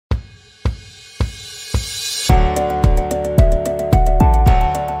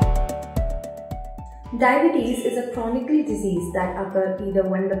Diabetes is a chronic disease that occurs either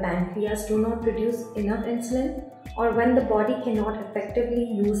when the pancreas do not produce enough insulin or when the body cannot effectively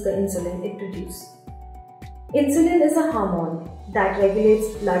use the insulin it produces. Insulin is a hormone that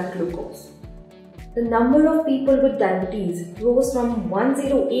regulates blood glucose. The number of people with diabetes rose from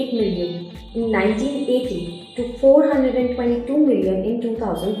 108 million in 1980 to 422 million in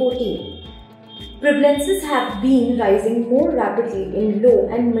 2014. Prevalences have been rising more rapidly in low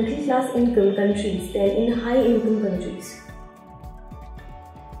and middle class income countries than in high income countries.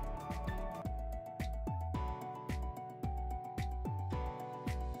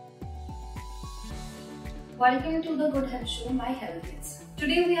 Welcome to the Good Health Show by Healthians.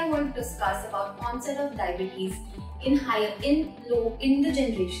 Today we are going to discuss about onset of diabetes in the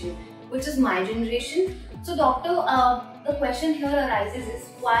generation, which is my generation. So doctor, the question here arises is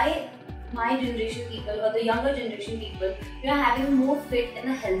why my generation people or the younger generation people, we are having a more fit and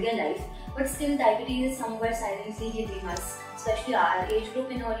a healthier life, but still diabetes is somewhere silently hitting us, especially our age group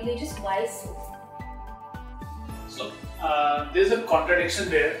in early ages. Why so? So there's a contradiction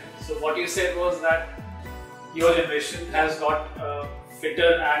there. So what you said was that your generation has got a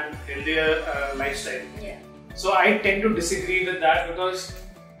fitter and healthier lifestyle. Yeah. So I tend to disagree with that because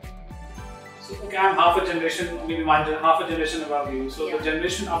okay, I'm half a generation, maybe half a generation above you. So the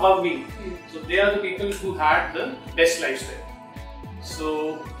generation above me, so they are the people who had the best lifestyle.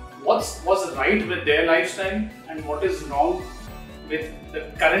 So what's right with their lifestyle and what is wrong with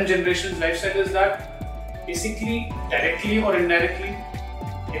the current generation's lifestyle is that basically, directly or indirectly,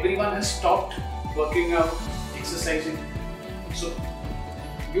 everyone has stopped working out, exercising. So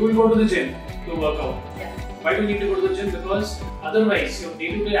you will go to the gym to work out. Yeah. Why do you need to go to the gym? Because otherwise your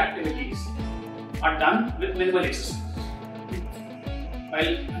day-to-day activities are done with minimal exercise.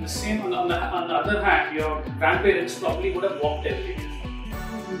 While on the other hand, your grandparents probably would have walked every day.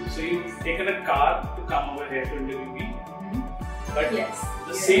 So you've taken a car to come over here to interview me. But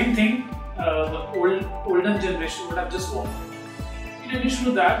the same thing, the older generation would have just walked. In addition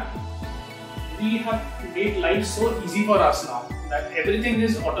to that, we have made life so easy for us now that everything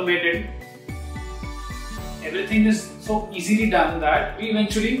is automated. Everything is so easily done that we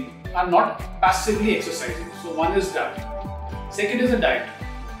eventually are not passively exercising. So one is that. Second is a diet.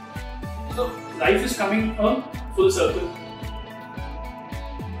 So life is coming a full circle.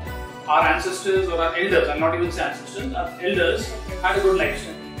 Our ancestors or our elders, I'll not even say ancestors, our elders had a good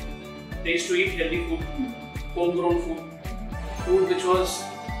lifestyle. They used to eat healthy food, homegrown food which was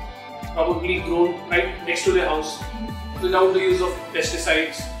probably grown right next to their house without the use of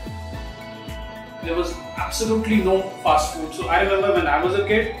pesticides. There was absolutely no fast food. So I remember when I was a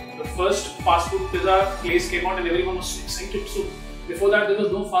kid, the first fast food pizza place came out and everyone was so excited. So before that there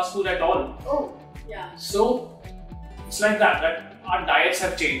was no fast food at all. Oh, yeah. So it's like that our diets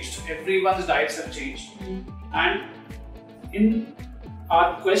have changed. Everyone's diets have changed. And in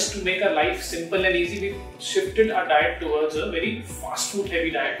our quest to make our life simple and easy, we shifted our diet towards a very fast food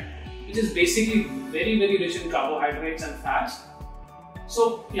heavy diet, which is basically very, very rich in carbohydrates and fats.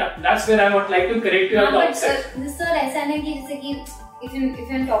 So yeah, that's where I would like to correct you at the outset. Sir, ऐसा नहीं कि जैसे कि if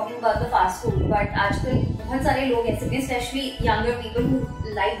you're talking about the fast food, but आजकल बहुत सारे लोग ऐसे हैं, especially younger people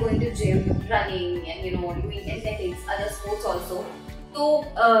who like going to gym, running, and doing athletics, other sports also. So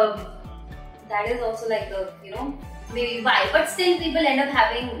that is also like the maybe why, but still people end up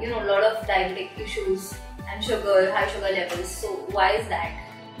having a lot of diabetic issues and high sugar levels. So why is that?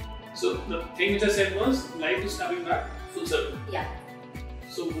 So the thing which I said was life is coming back full circle. Yeah.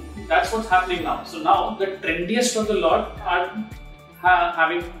 So that's what's happening now. So now the trendiest of the lot are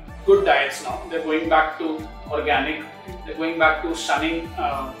having good diets now. They're going back to organic. They're going back to shunning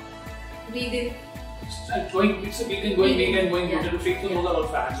vegan. Going vegan, going gluten free. So those are all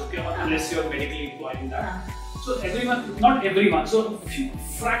fads, okay? Unless you're medically requiring that. So everyone, not everyone. So a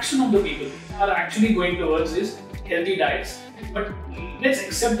fraction of the people are actually going towards this healthy diets. But let's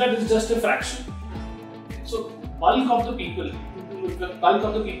accept that it's just a fraction. So bulk of the people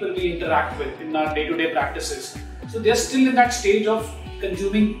we interact with in our day-to-day practices, so they're still in that stage of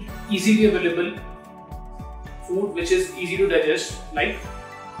consuming easily available food which is easy to digest,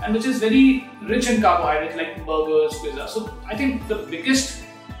 and which is very rich in carbohydrates like burgers, pizza. So I think the biggest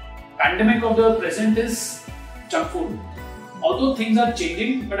pandemic of the present is junk food. Although things are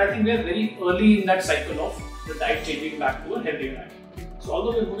changing, but I think we are very early in that cycle of the diet changing back to a healthier diet. So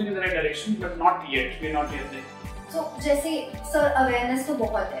although we're moving in the right direction, but not yet. We're not yet there. So जैसे sir awareness तो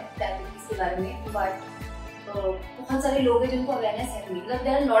बहुत है diabetes के बारे में, but बहुत सारे लोग हैं जिनको अवेयरनेस है नहीं. मतलब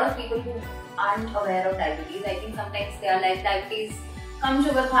there are a lot of people who aren't aware of diabetes. I think sometimes they are like diabetes, come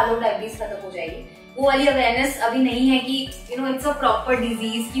sugar खा लो, डायबिटीज खत्म हो जाएगी. वो वाली awareness अभी नहीं है कि it's a proper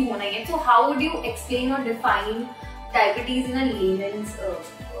disease की होना है. So how would you explain or define diabetes in a layman's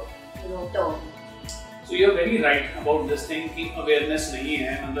term? So you're very right about this thing कि awareness नहीं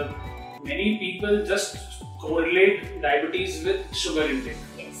है. मतलब many people just correlate diabetes with sugar intake.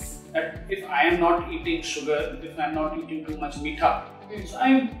 Yes. That if I am not eating sugar, if I am not eating too much meetha, so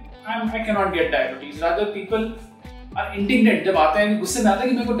I cannot get diabetes. Rather people are indignant जब आता है गुस्से में आता है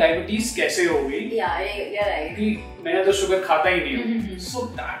कि मेरे को diabetes कैसे हो गई? Yeah, you're right. कि मैंने तो sugar खाता ही नहीं हूँ. So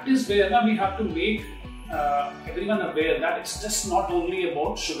that is where now we have to make everyone aware that it's just not only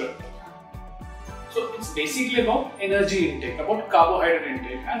about sugar. So it's basically about energy intake, about carbohydrate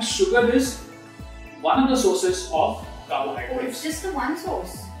intake, and sugar is one of the sources of carbohydrates. Oh, it's just the one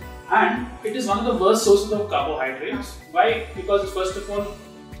source. And it is one of the worst sources of carbohydrates. Why? Because first of all,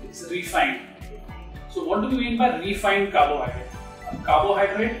 it's refined. So what do we mean by refined carbohydrate?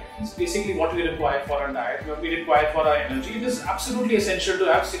 Carbohydrate is basically what we require for our diet, what we require for our energy. It is absolutely essential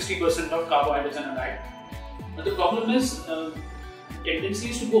to have 60% of carbohydrates in a diet. But the problem is,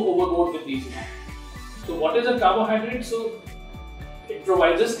 tendency is to go overboard with these. So what is a carbohydrate? So it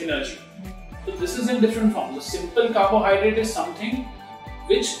provides us energy. So this is in different forms. A simple carbohydrate is something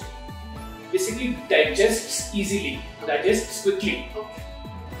which basically digests easily, digests quickly.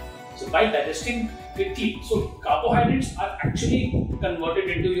 So by digesting quickly, so carbohydrates are actually converted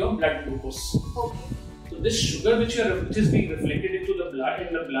into your blood glucose. So this sugar which is being reflected into the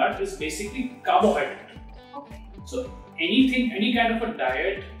blood is basically carbohydrate. So any kind of a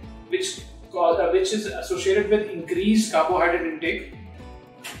diet which is associated with increased carbohydrate intake,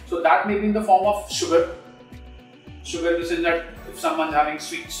 so that may be in the form of sugar. Sugar, this is that if someone's having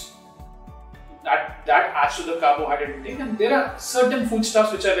sweets, that adds to the carbohydrate intake. And there are certain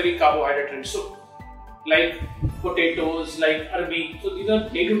foodstuffs which are very carbohydrate rich. So like potatoes, like arbi. So these are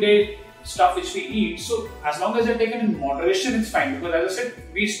day-to-day stuff which we eat. So as long as they're taken in moderation, it's fine. Because as I said,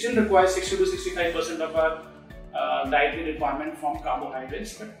 we still require 60 to 65% of our dietary requirement from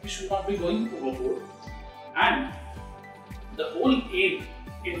carbohydrates, but we should not be going overboard. And the whole aim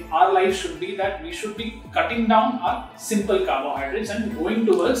in our life should be that we should be cutting down our simple carbohydrates and going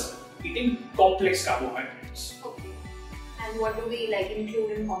towards eating complex carbohydrates. Okay. And what do we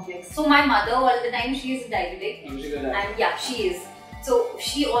include in complex? So my mother all the time, she is diabetic. And yeah, she is. So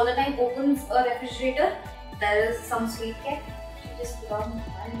she all the time opens a refrigerator, there is some sweet cake. Just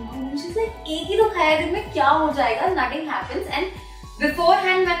and she's like, एक ही तो खाया दिन में क्या हो जाएगा? Nothing happens. And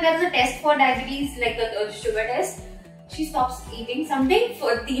beforehand, when there is a test for diabetes, like a sugar test, she stops eating something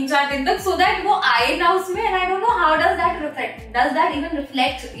for 3-4 दिन तक, so that वो आए ना उसमें. And I don't know how does that reflect? Does that even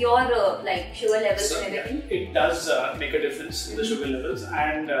reflect your sugar levels so, and everything? It does make a difference in the sugar levels.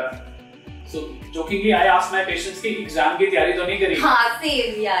 And so jokingly, I ask my patients कि exam की तैयारी तो नहीं करी? हाँ,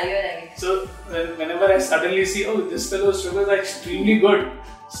 same. Yeah, you're right. So whenever I suddenly see, oh, this fellow's sugars are extremely good,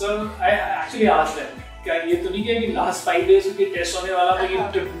 so I actually ask them, क्या ये तो नहीं किया कि last 5 days उनकी test होने वाला तो you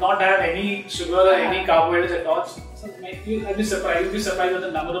did not have any sugar or any carbohydrates at all? So I'll be surprised with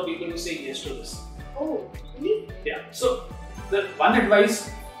the number of people who say yes to this. Oh, really? Yeah. So the one advice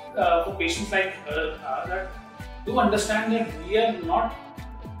for patients like her are that do understand that we are not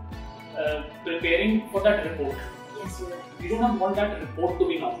preparing for that report. Yes, you are. We do not want that report to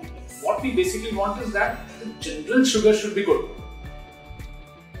be normal. What we basically want is that the general sugar should be good.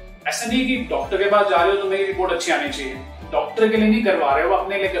 ऐसा नहीं कि doctor के पास जा रहे हो तो मेरी report अच्छी आनी चाहिए. डॉक्टर के लिए नहीं करवा रहे हो,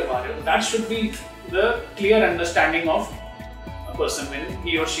 अपने लिए करवा रहे हो. That should be the clear understanding of a person when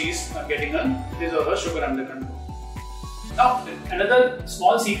he or she is getting his or her sugar under control. Now, another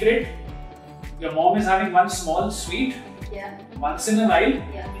small secret: your mom is having one small sweet. Yeah. Once in a while,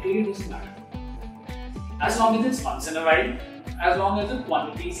 yeah. It really doesn't matter. As long as it's once in a while, as long as the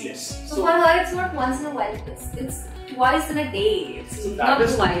quantity is less. So for her, it's not once in a while. It's twice in a day. It's so not that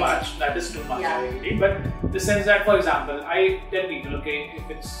is twice. Too much. That is too much. Yeah. Already. But the sense that, for example, I tell people, okay,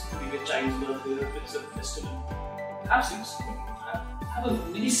 if it's maybe a child's birthday, or if it's a festival, have sweets. Have a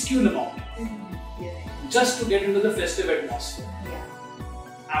minuscule amount, Yeah. just to get into the festive atmosphere. Yeah.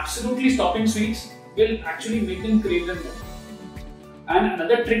 Absolutely stopping sweets will actually make them crave them more. And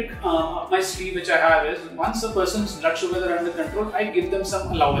another trick up my sleeve which I have is, once a person's blood sugars are under control, I give them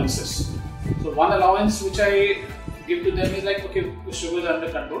some allowances. So one allowance which I give to them is like, okay, the sugars are under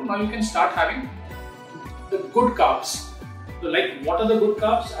control, now you can start having the good carbs. So like, what are the good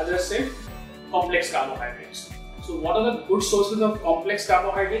carbs? As I said, complex carbohydrates. So what are the good sources of complex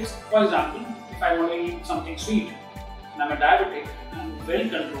carbohydrates? For example, if I want to eat something sweet and I'm a diabetic, I'm well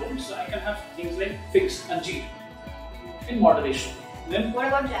controlled, so I can have things like figs and anjeer in moderation. Then what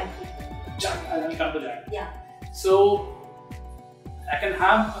about jaggery? I'll come to that. Yeah. So I can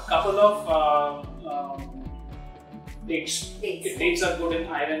have a couple of dates. Dates. Dates are good in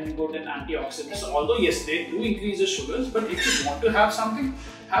iron, good in antioxidants. So although yes, they do increase the sugars, but if you want to have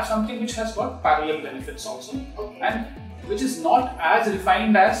something which has got parallel benefits also, and which is not as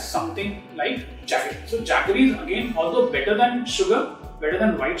refined as something like jaggery. So jaggery is again, although better than sugar, better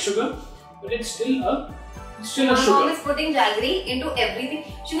than white sugar, but it's still a sugar. My mom is putting jaggery into everything.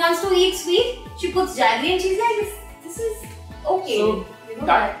 She wants to eat sweet, she puts jaggery and she's like, this is okay. So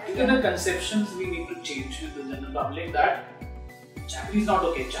that is the conceptions we need to change with the general public, that jaggery is not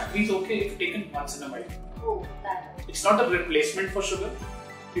okay. Jaggery is okay if taken once in a while. Oh, that. It's not a replacement for sugar.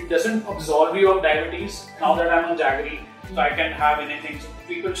 It doesn't absolve you of diabetes. Now that I'm on jaggery, so I can have anything. So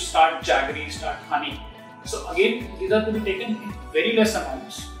people start jaggery, start honey. So again, these are to be taken in very less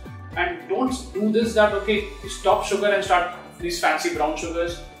amounts. And don't do this that okay, you stop sugar and start these fancy brown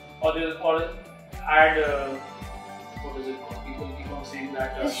sugars, or add what is it called? People keep on saying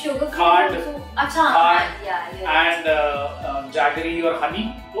that sugar card yeah. And jaggery or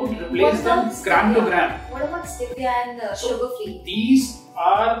honey. Don't replace them gram to gram. What about stevia and sugar free? These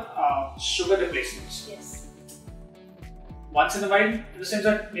are sugar replacements. Yes. Once in a while, in the sense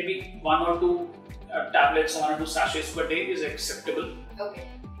that maybe 1 or 2 tablets, 1 or 2 sachets per day is acceptable. Okay.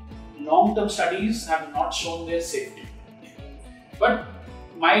 Long-term studies have not shown their safety. But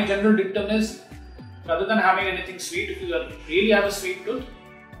my general dictum is, rather than having anything sweet, if you really have a sweet tooth,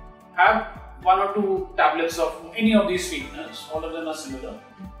 have 1 or 2 tablets of any of these sweeteners. All of them are similar.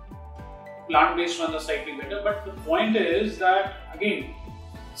 Plant-based ones are slightly better, but the point is that, again,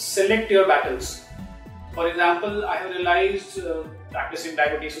 select your battles. For example, I have realized, practicing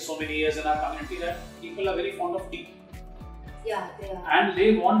diabetes for so many years in our community, that people are very fond of tea. Yeah, they are. And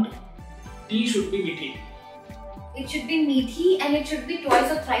they want tea should be meaty. It should be meaty and it should be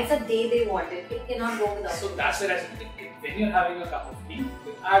twice or thrice a day they want it. It cannot go without. So that's where I think when you're having a cup of tea,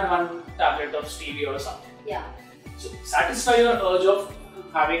 add 1 tablet of stevia or something. Yeah. So satisfy your urge of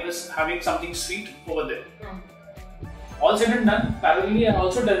having something sweet over there. All said and done, parallelly I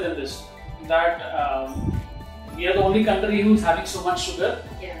also tell them this, that we are the only country who's having so much sugar,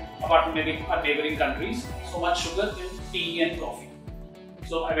 apart from maybe our neighboring countries, so much sugar in tea and coffee.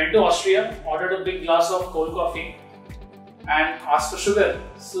 So I went to Austria, ordered a big glass of cold coffee and asked for sugar.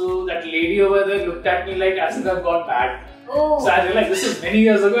 So that lady over there looked at me like as if I've gone bad. Oh. So I realized, this is many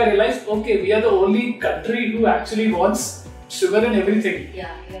years ago, I realized, okay, we are the only country who actually wants sugar in everything.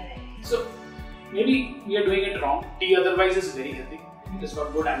 Yeah. So maybe we are doing it wrong. Tea otherwise is very healthy. It has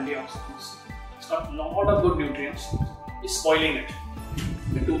got good antioxidants. It's got a lot of good nutrients. It's spoiling it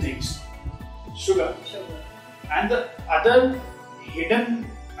with 2 things. Sugar. And the other hidden,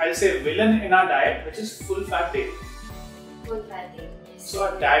 I'll say, villain in our diet, which is full fat dairy. Full fat dairy. So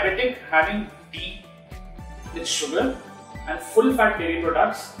a diabetic having tea with sugar and full fat dairy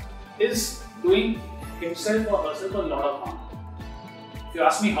products is doing himself or herself a lot of harm. If you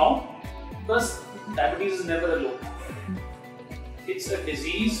ask me how, because diabetes is never alone. It's a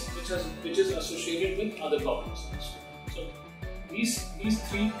disease which is associated with other problems. So these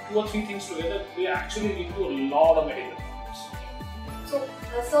 2 or 3 things together, they actually lead to a lot of medical problems. So,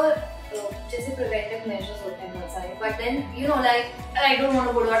 sir, जैसे preventive measures होते हैं बहुत सारे, but then like I don't want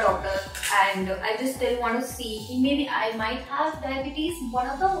to go to a doctor and I just still want to see maybe I might have diabetes. What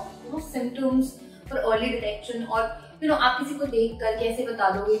are the symptoms for early detection, or आप किसी को देख कर कैसे बता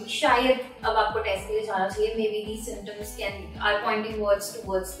दोगे कि शायद अब आपको टेस्ट के लिए जाना चाहिए, maybe these symptoms are pointing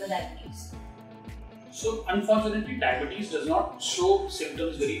towards the diabetes. So unfortunately, diabetes does not show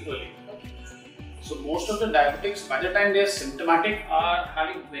symptoms very early. So most of the diabetics, by the time they are symptomatic, are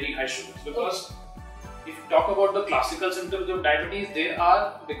having very high sugars, because if you talk about the classical symptoms of diabetes, they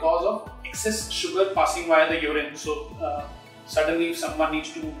are because of excess sugar passing via the urine. So suddenly if someone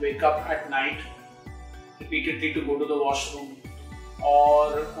needs to wake up at night repeatedly to go to the washroom,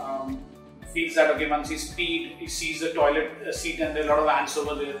 or feels that okay, once he's peed, he sees the toilet seat and there are a lot of ants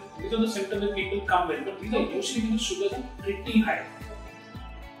over there. These are the symptoms that people come with, but these are usually when sugars are pretty high.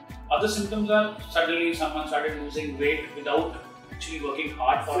 Other symptoms are suddenly someone started losing weight without actually working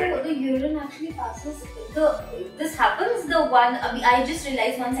hard for it. So the urine actually passes. This happens. The one I just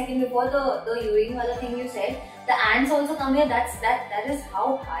realized 1 second before the urine wala thing you said. The ants also come here. That is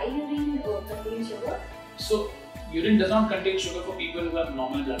how high urine contains sugar. So urine does not contain sugar for people who have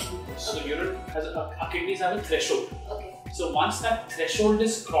normal blood glucose. So urine has our kidneys have a threshold. Okay. So once that threshold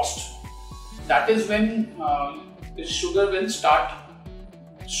is crossed, that is when the sugar will start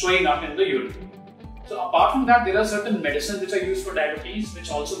showing up in the urine. So apart from that, there are certain medicines which are used for diabetes, which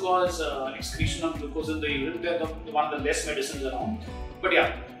also cause excretion of glucose in the urine. They are one of the best medicines around. But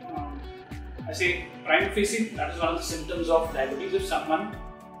yeah, I say prima facie, that is one of the symptoms of diabetes. If someone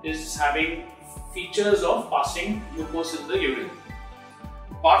is having features of passing glucose in the urine.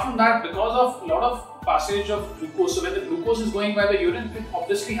 Apart from that, because of a lot of passage of glucose, so when the glucose is going by the urine, it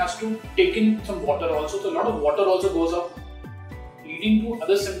obviously has to take in some water also. So a lot of water also goes up, leading to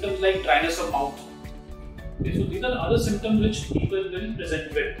other symptoms like dryness of mouth. Okay, so these are other symptoms which people will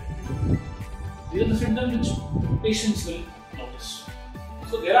present with. These are the symptoms which patients will notice.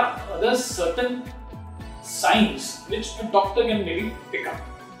 So there are other certain signs which a doctor can maybe pick up.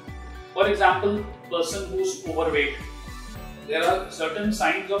 For example, person who's overweight, there are certain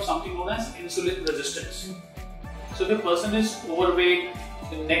signs of something known as insulin resistance. So if a person is overweight,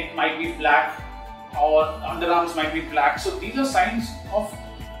 the neck might be black or underarms might be black. So these are signs of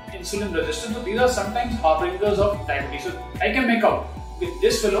insulin resistance. So these are sometimes harbingers of diabetes. So I can make out with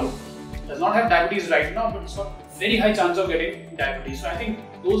this fellow does not have diabetes right now, but it's got very high chance of getting diabetes. So I think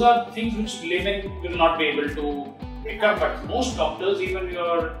those are things which laymen will not be able to pick up, but most doctors, even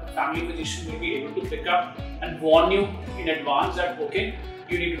your family physician, will be able to pick up and warn you in advance that okay,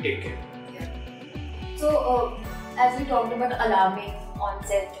 you need to take care. Yeah. So as we talked about alarming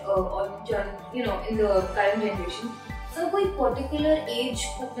onset or in the current generation, so कोई particular age,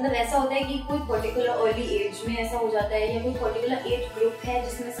 मतलब ऐसा होता है कि कोई particular early age में ऐसा हो जाता है या कोई particular age group है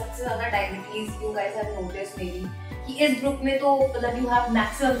जिसमें सबसे ज़्यादा diabetes you guys have noticed maybe कि इस group में तो मतलब you have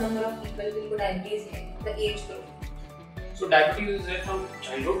maximum number of people with diabetes in the age group. So diabetes is there from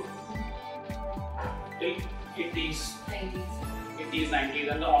childhood till 80s, 90s,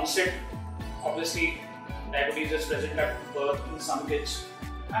 and the onset, obviously diabetes is present at birth in some kids,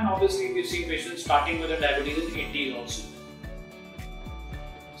 and obviously we see patients starting with a diabetes in 80s also.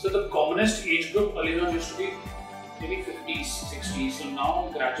 So the commonest age group earlier on used to be maybe 50s, 60s, so now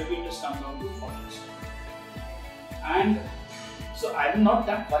gradually it has come down to 40s. And so I'm not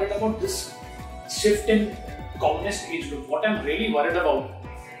that worried about this shift in commonest age group. What I'm really worried about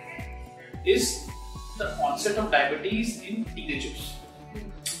is the onset of diabetes in teenagers.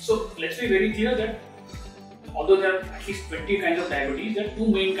 So let's be very clear that although there are at least 20 kinds of diabetes, there are two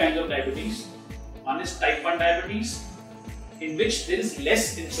main kinds of diabetes. One is type 1 diabetes, in which there is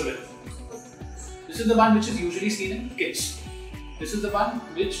less insulin. This is the one which is usually seen in kids. This is the one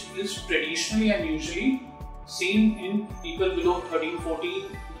which is traditionally and usually seen in people below 13, 14,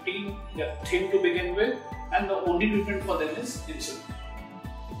 15. They are thin to begin with, and the only treatment for them is insulin.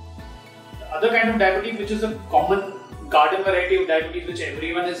 The other kind of diabetes, which is a common garden variety of diabetes which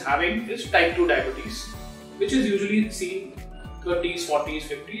everyone is having, is type 2 diabetes, which is usually seen 30s, 40s,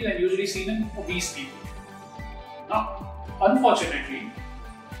 50s, and usually seen in obese people. Now, unfortunately,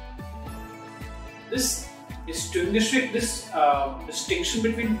 this distinction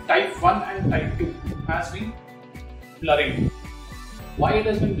between type 1 and type 2 has been blurring. Why it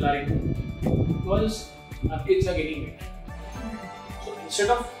has been blurring? Because our kids are getting weight. So instead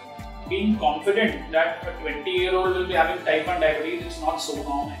of being confident that a 20-year-old will be having type 1 diabetes, it's not so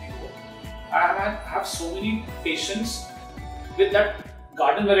now anymore. I have so many patients with that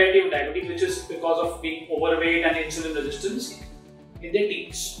garden variety of diabetes, which is because of being overweight and insulin resistance in their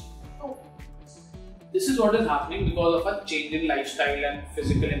teens. This is what is happening because of a change in lifestyle and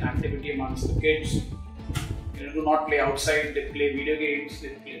physical inactivity amongst the kids. Do not play outside, they play video games,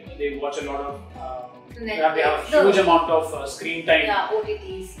 they watch a lot of, they have a huge amount of screen time. Yeah,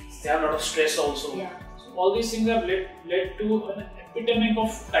 OTTs. They have a lot of stress also. Yeah. So all these things have led to an epidemic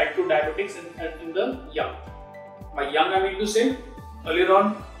of type 2 diabetics in the young. By young, I mean to say, earlier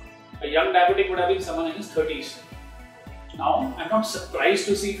on, a young diabetic would have been someone in his 30s. Now, I'm not surprised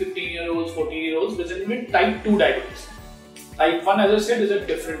to see 15-year-olds, 14-year-olds presenting with type 2 diabetes. Type 1, as I said, is a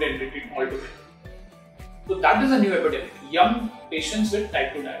different entity altogether. So that is a new epidemic, young patients with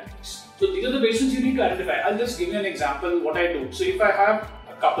type 2 diabetes. So these are the patients you need to identify. I'll just give you an example what I do. So if I have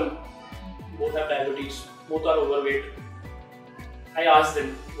a couple, both have diabetes, both are overweight, I ask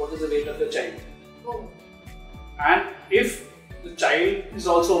them, what is the weight of your child? Oh. And if the child is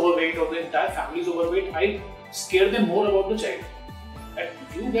also overweight or the entire family is overweight, I scare them more about the child. That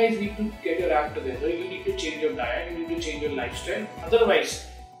you guys need to get your act together, you need to change your diet, you need to change your lifestyle. Otherwise,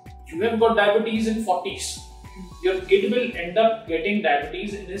 you have got diabetes in 40s. Your kid will end up getting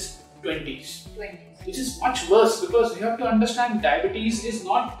diabetes in his 20s. Which is much worse because you have to understand diabetes is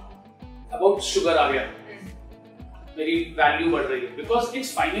not about sugar area. Very value बढ़ रही है because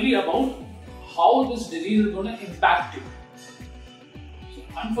it's finally about how this disease is going to impact you. So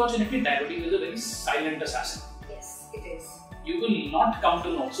unfortunately, diabetes is a very silent assassin. Yes, it is. You will not come to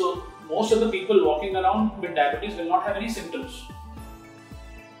know. So most of the people walking around with diabetes will not have any symptoms.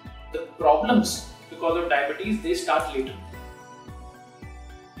 The problems because of diabetes, they start later.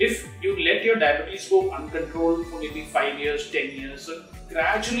 If you let your diabetes go uncontrolled for maybe 5 years, 10 years, so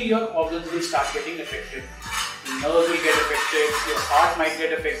gradually your organs will start getting affected. Your nerves will get affected, your heart might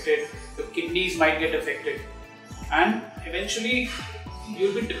get affected, your kidneys might get affected, and eventually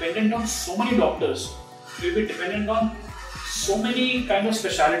you'll be dependent on so many doctors. You'll be dependent on so many kind of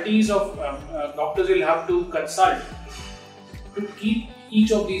specialities of doctors you'll have to consult to keep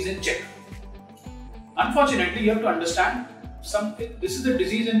each of these in check. Unfortunately, you have to understand this is a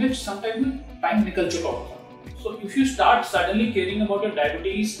disease in which sometimes time nikal chuka hota. So if you start suddenly caring about your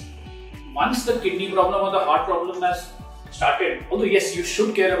diabetes, once the kidney problem or the heart problem has started, although yes, you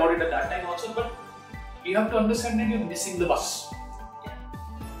should care about it at that time also, but you have to understand that you're missing the bus.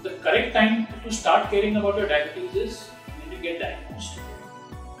 The correct time to start caring about your diabetes is when you get diagnosed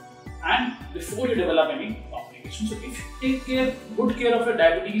and before you develop any complications. So if you take good care of your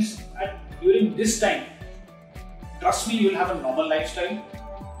diabetes during this time, trust me, you'll have a normal lifestyle.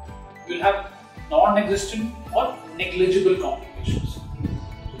 You'll have non-existent or negligible complications. So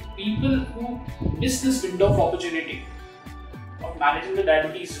people who miss this window of opportunity of managing the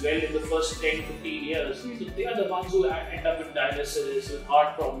diabetes well in the first 10-15 years, so they are the ones who end up with dialysis, with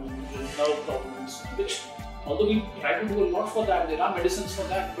heart problems, with nerve problems, which although we try to do a lot for that, there are medicines for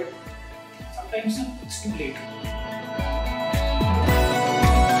that, but sometimes it's too late.